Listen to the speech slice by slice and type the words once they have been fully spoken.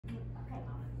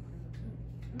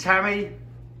Tami,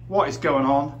 what is going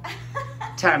on?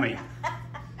 Tami,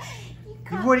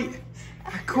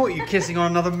 I caught you kissing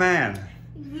on another man.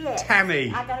 Yes.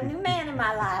 Tami. I got a new man in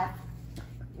my life.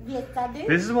 Yes, I do.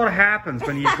 This is what happens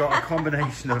when you've got a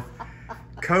combination of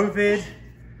COVID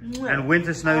and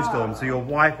winter snowstorms, so your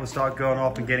wife will start going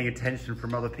off and getting attention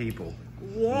from other people.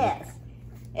 Yes.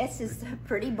 This is a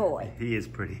pretty boy. He is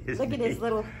pretty, isn't Look at he? his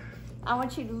little, I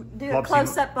want you to do Plopsy. a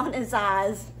close-up on his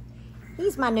eyes.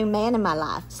 He's my new man in my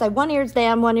life. So one ear's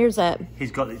down, one ear's up.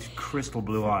 He's got these crystal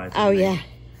blue eyes. Oh, yeah.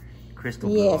 Crystal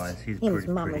blue eyes. He's Him's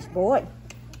mama's boy.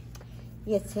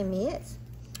 Yes, him is.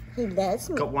 He loves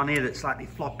me. Got one ear that's slightly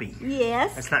floppy.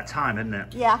 Yes. It's that time, isn't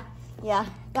it? Yeah, yeah.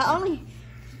 The only...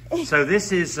 So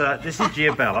this is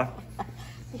Giabella.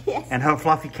 Yes. And her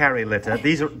fluffy carrier litter.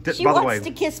 These are, She by the way. wants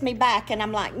to kiss me back, and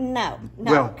I'm like, no.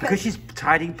 Well, because she's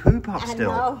tidying poop up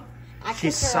still. I know. I She's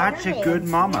kiss her on such her a head. good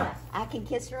mama. Yeah, I can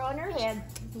kiss her on her head.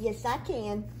 Yes, I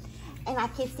can. And I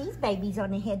kiss these babies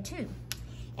on the head, too.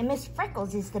 And Miss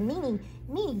Freckles is the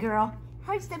meanie girl.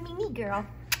 Hers the meanie girl.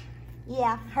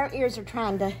 Yeah, her ears are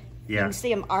trying to, you can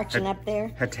see them arching up there.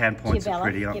 Her tan points are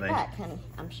pretty, aren't get they? back, honey.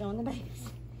 I'm showing the babies.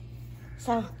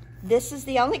 So, this is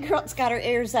the only girl that's got her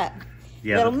ears up.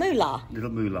 Yeah, little moolah. Little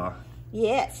moolah.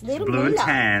 Yes, little Blue moolah. and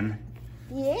tan.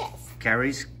 Yes.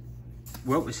 Carries.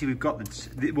 Well, see, we've got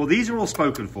well, these are all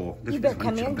spoken for. You better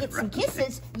come here and get some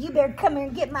kisses. You better come here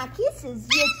and get my kisses.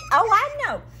 Yes. Oh, I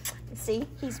know. See,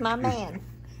 he's my man.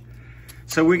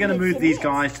 So we're going to Yes, move these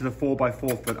guys to the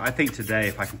 4x4 foot. I think today,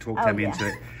 if I can talk Tami into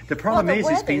it. The problem is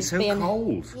it's been so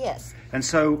cold. Yes. And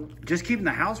so just keeping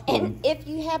the house warm. And if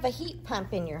you have a heat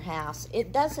pump in your house,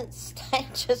 it doesn't stay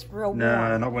just real warm.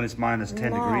 No, not when it's minus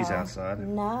 10 degrees outside.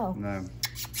 No. No.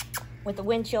 With a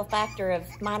wind chill factor of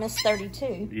minus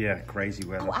 32. Yeah, crazy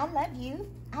weather. Oh, I love you.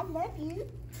 I love you.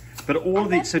 But all of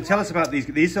these, so tell us about these.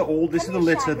 These are all, this is the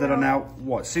litter that are now,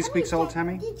 what, 6 weeks old,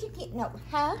 Tami? Did you get, no,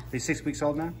 huh? They're 6 weeks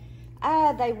old now?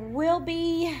 They will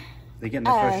be. They're getting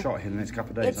their first shot here in the next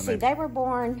couple of days, Let's see, they were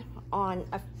born on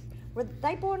were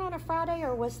they born on a Friday,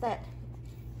 or was that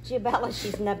Giabella?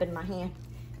 She's nubbing my hand.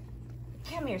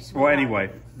 Come here, sweetheart. Well,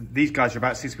 anyway, these guys are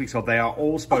about 6 weeks old. They are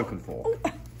all spoken for.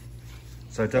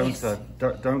 So don't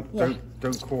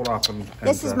don't call up and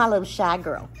this is my little shy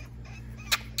girl.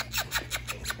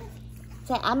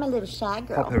 So I'm a little shy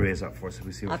girl. Pop her ears up for us so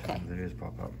we see what Okay. her ears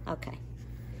pop up. Okay.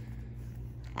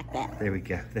 Like that. There we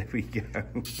go. There we go.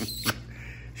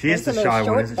 She is the shy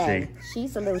one, isn't she?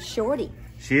 She's a little shorty.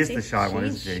 She is the shy one,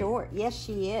 isn't she? She's short. Yes,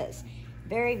 she is.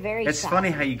 Very, very It's shy. funny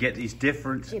how you get these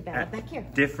different, back here.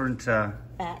 different. Back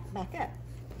up.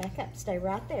 Back up. Stay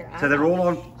right there. So they're all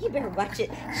on. You better watch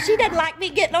it. She doesn't like me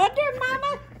getting on there,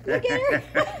 Mama. Look at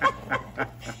her.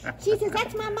 She says,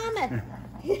 that's my mama.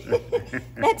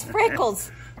 That's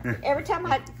Freckles. Every time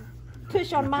I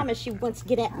push on Mama, she wants to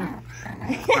get at me.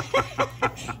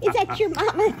 Is that your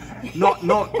mama? Not,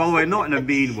 by the way, not in a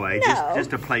mean way, No.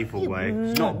 just a playful way.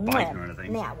 She's not biting or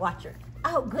anything. Now, watch her.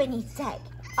 Oh, goodness sake.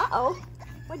 Uh-oh.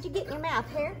 What'd you get in your mouth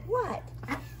here? What?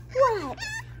 What?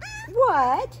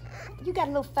 What? You got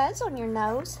a little fuzz on your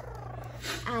nose.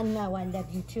 I know I love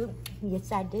you too.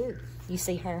 Yes, I do. You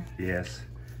see her? Yes.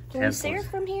 Can you see her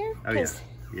from here? Oh, yeah.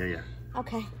 Yeah.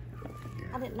 Okay.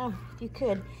 I didn't know if you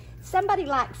could. Somebody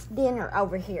likes dinner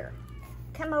over here.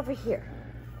 Come over here.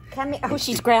 Come here. Oh,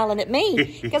 she's growling at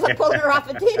me because I'm pulling her off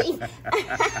a titty.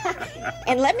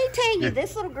 And let me tell you,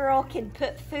 this little girl can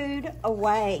put food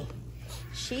away.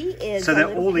 She is So a they're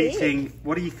little all pig. eating,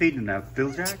 what are you feeding them now?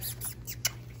 Bill Jacks?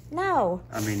 No.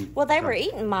 I mean... Well, they were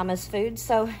eating Mama's food,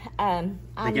 so they're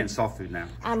getting soft food now.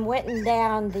 I'm wetting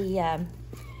down the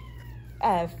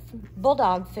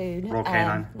bulldog food. Royal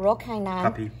Canine. Royal Canine.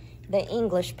 Puppy. The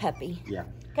English puppy. Yeah.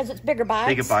 Because it's bigger bites.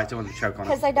 Bigger bites, don't want to choke on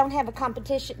Because it. they don't have a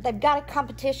competition. They've got a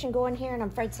competition going here, and I'm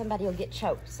afraid somebody will get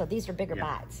choked. So these are bigger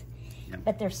bites. Yeah.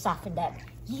 But they're softened up.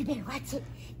 You better watch it.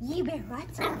 You better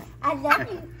watch it. I love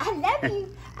you. I love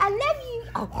you. I love you.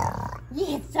 Oh,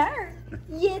 yes, sir.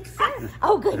 Yes, sir.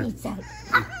 Oh, goodness sake.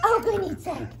 Oh, goodness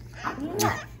sake.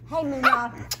 Mwah. Hey,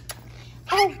 Mama.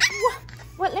 Oh,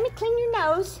 what? Let me clean your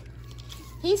nose.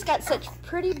 He's got such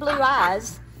pretty blue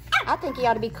eyes. I think he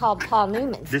ought to be called Paul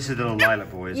Newman. This is the little lilac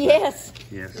boy, isn't Yes. it?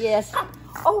 Yes. Yes.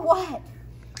 Oh, what?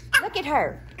 Look at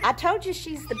her. I told you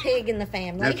she's the pig in the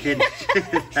family. No kidding.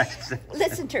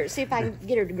 Listen to her. See if I can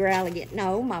get her to growl again.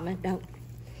 No, Mama, don't.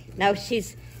 No,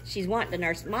 she's wanting to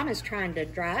nurse. Mama's trying to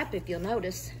dry up, if you'll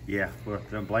notice. Yeah, well,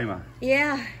 don't blame her.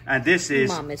 Yeah. And this is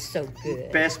Mama's so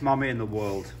good. best mummy in the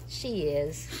world. She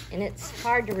is. And it's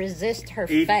hard to resist her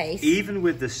face. Even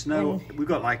with the snow, we've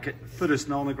got like a foot of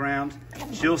snow on the ground.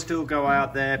 She'll still go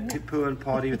out there, poo and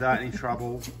potty without any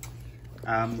trouble.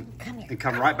 Come here. And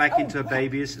come right back into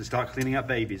babies and start cleaning up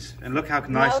babies. And look how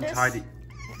nice and tidy.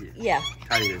 Yeah.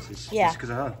 Tidy it is. It's because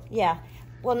of her. Yeah.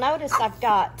 Well, notice I've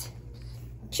got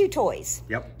chew toys.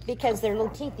 Yep. Because their little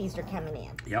teethies are coming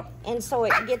in. Yep. And so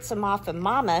it gets them off of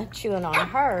Mama chewing on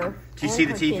her. Do you see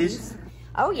the teethies?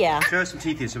 Oh, yeah. Show us some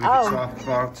teethies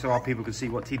so our people can see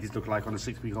what teethies look like on a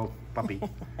 6-week-old puppy.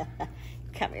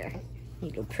 Come here, you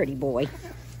little pretty boy.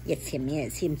 Yes, him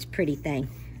is. Him's pretty thing.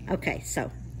 Okay, so.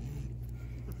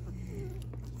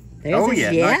 There's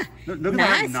Nice. Look at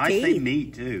how nice teeth. they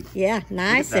meet, too. Yeah,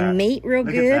 nice and meat real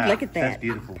good. Look at that. That's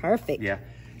beautiful. Perfect. Yeah.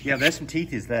 Yeah, there's some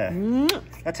teethies there.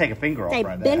 That'd take a finger off right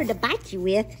there. They better to bite you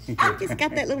with. He just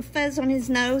got that little fuzz on his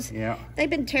nose. Yeah. They've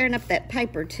been tearing up that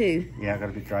paper, too. Yeah, got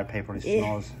a bit dry paper on his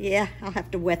nose. Yeah, I'll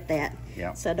have to wet that.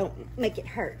 Yeah. So don't make it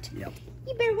hurt. Yep.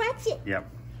 You better watch it. Yep.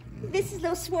 This is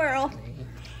little swirl.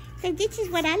 So this is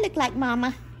what I look like,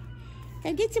 Mama.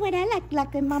 So this is what I look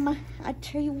like, Mama. I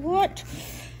tell you what.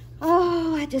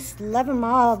 Oh, I just love them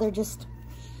all. They're just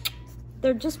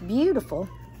beautiful.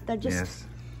 They're just. Yes.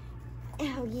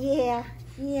 Oh yeah,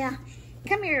 yeah.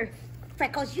 Come here,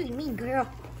 Freckles. You mean girl.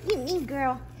 You mean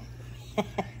girl. Say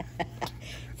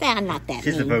I'm not that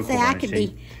She's mean. the vocal Say I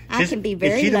can be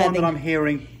very Is she the loving. one that I'm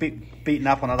hearing beating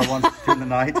up on other ones during the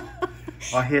night?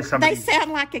 I hear somebody. They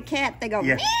sound like a cat. They go.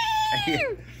 Yeah.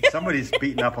 Somebody's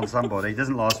beating up on somebody. It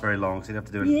doesn't last very long, so you have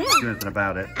to do anything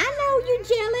about it. I know you're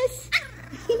jealous.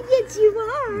 Yes, you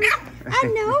are. I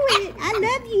know it. I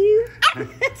love you.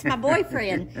 That's my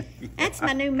boyfriend. That's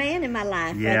my new man in my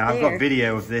life. Yeah, right I've got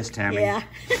video of this, Tami. Yeah.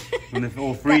 When the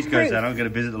all freeze goes down, I'm going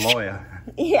to visit the lawyer.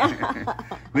 Yeah.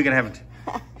 We're going to have it.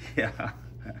 Yeah.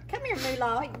 Come here,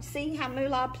 Moolah. You see how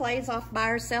Moolah plays off by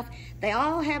herself? They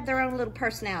all have their own little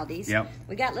personalities. Yep.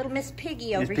 We got little Miss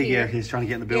Piggy over Miss Piggy here. He's trying to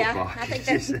get in the bill block. I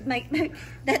think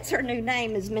that's her new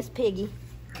name is Miss Piggy.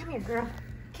 Come here, girl.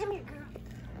 Come here, girl.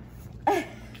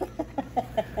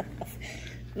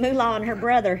 Moolah and her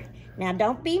brother. Now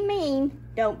don't be mean.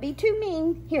 Don't be too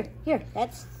mean. Here.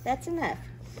 That's enough.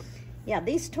 Yeah,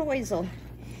 these toys will.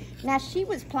 Now she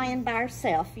was playing by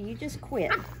herself. You just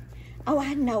quit. Oh,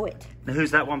 I know it. Who's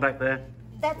that one back there?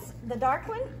 That's the dark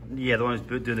one? Yeah, the one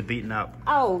who's doing the beating up.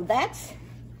 Oh, that's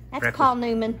Freckles. Paul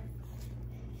Newman.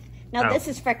 No, Oh. this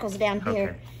is Freckles down here.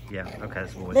 Okay. Yeah, okay,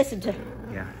 that's what Listen to.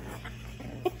 Yeah.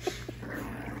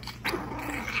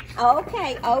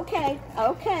 Okay.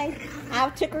 I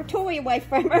took her toy away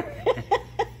from her.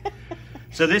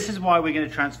 So this is why we're going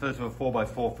to transfer to a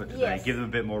 4x4 for today. Yes. Give them a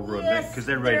bit more room Yes, because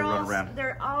they're ready to run around.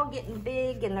 They're all getting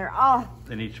big and they're all.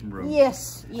 They need some room.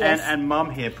 Yes. And Mum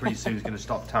here pretty soon is going to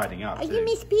stop tidying up. Are you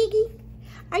Miss Piggy?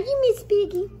 Are you Miss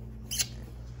Piggy?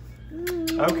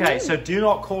 Okay, so do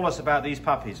not call us about these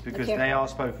puppies because Okay. they are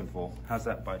spoken for. How's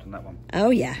that bite on that one? Oh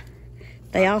yeah,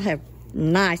 they all have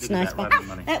nice Look at that bites. lovely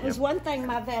money. That was Yep. one thing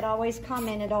my vet always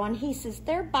commented on. He says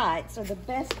their bites are the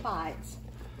best bites.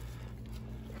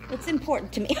 It's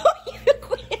important to me. Oh, you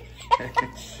quit.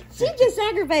 She just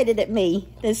aggravated at me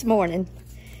this morning.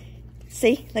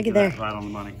 See, look at there. Right on the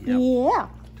money. Yep. Yeah.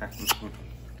 Tax-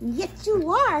 Yes, you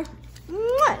are.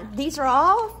 Mwah. These are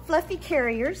all fluffy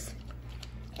carriers.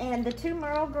 And the two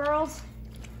Merle girls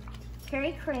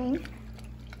carry cream.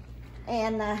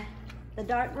 And the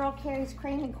dark girl carries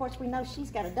cream. And of course, we know she's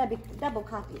got a double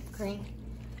copy of cream.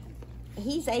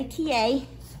 He's ATA.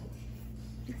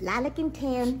 Lilac and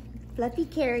tan. Fluffy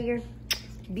carrier.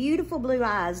 Beautiful blue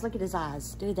eyes. Look at his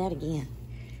eyes. Do that again.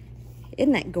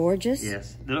 Isn't that gorgeous?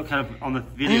 Yes, they look kind of, on the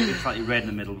video, it's slightly red in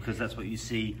the middle because that's what you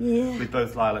see with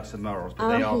both lilacs and merles.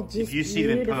 But they are, if you see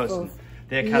them in person,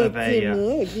 they're kind of a,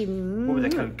 what were they,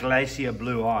 kind of glacier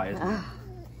blue eyes.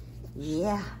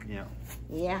 Yeah. Yeah.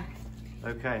 Yeah.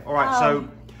 Okay, all right, so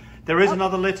there is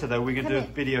another litter though. We're going to do a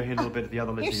video here in a little bit of the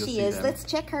other litter. Here she is. Let's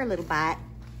check her little bite.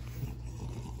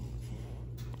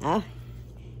 Oh,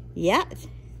 yeah.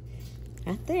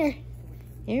 Right there.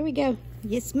 Here we go.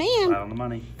 Yes, ma'am. Right on the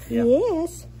money. Yeah.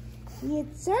 Yes. Yes,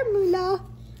 sir, Moolah.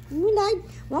 Moolah.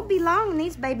 Won't be long and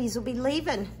these babies will be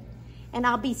leaving. And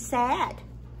I'll be sad.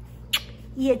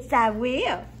 Yes, I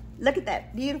will. Look at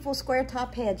that beautiful square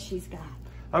top head she's got.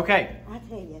 Okay. I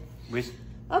tell you.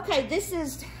 Okay, this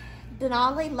is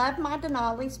Denali, Love My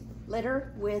Denali's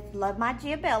litter with Love My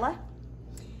Giabella.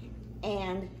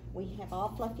 And we have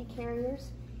all fluffy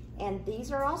carriers. And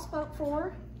these are all spoke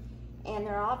for. And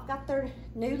they're all got their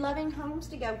new loving homes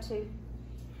to go to.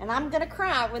 And I'm gonna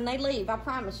cry when they leave, I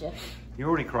promise you. You're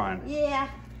already crying. Yeah.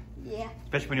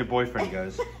 Especially when your boyfriend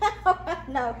goes.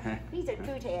 No, he's a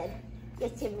good head.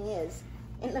 Yes, him is.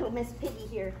 And little Miss Piggy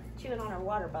here chewing on her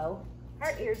water bowl.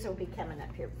 Her ears will be coming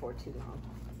up here before too long.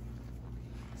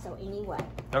 So anyway.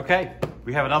 Okay,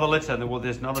 we have another litter, and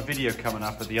there's another video coming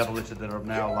up of the other litter that are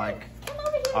now like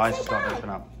eyes start to open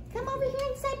up. Come over here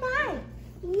and say bye.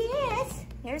 Yes.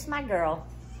 Here's my girl.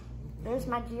 There's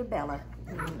my Giabella.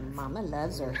 Mama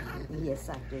loves her. Yes,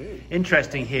 I do.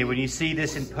 Interesting here, when you see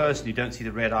this in person, you don't see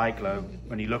the red eye glow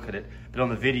when you look at it, but on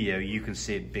the video, you can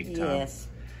see it big time. Yes.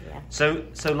 Yeah. So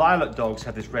lilac dogs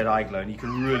have this red eye glow, and you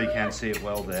really can see it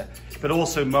well there. But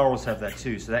also morals have that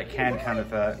too, so that can kind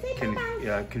of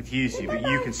confuse you, but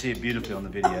you can see it beautifully on the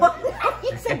video.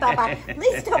 You say bye-bye.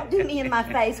 Please don't do me in my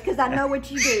face, because I know what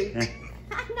you do.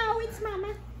 I know it's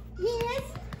Mama. Yes.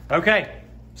 Okay.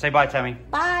 Say bye, Tami.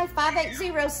 Bye,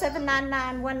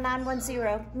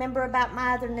 580-799-1910. Remember about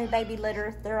my other new baby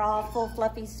litter. They're all full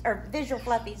fluffies, or visual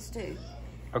fluffies too.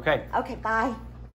 Okay. Okay, bye.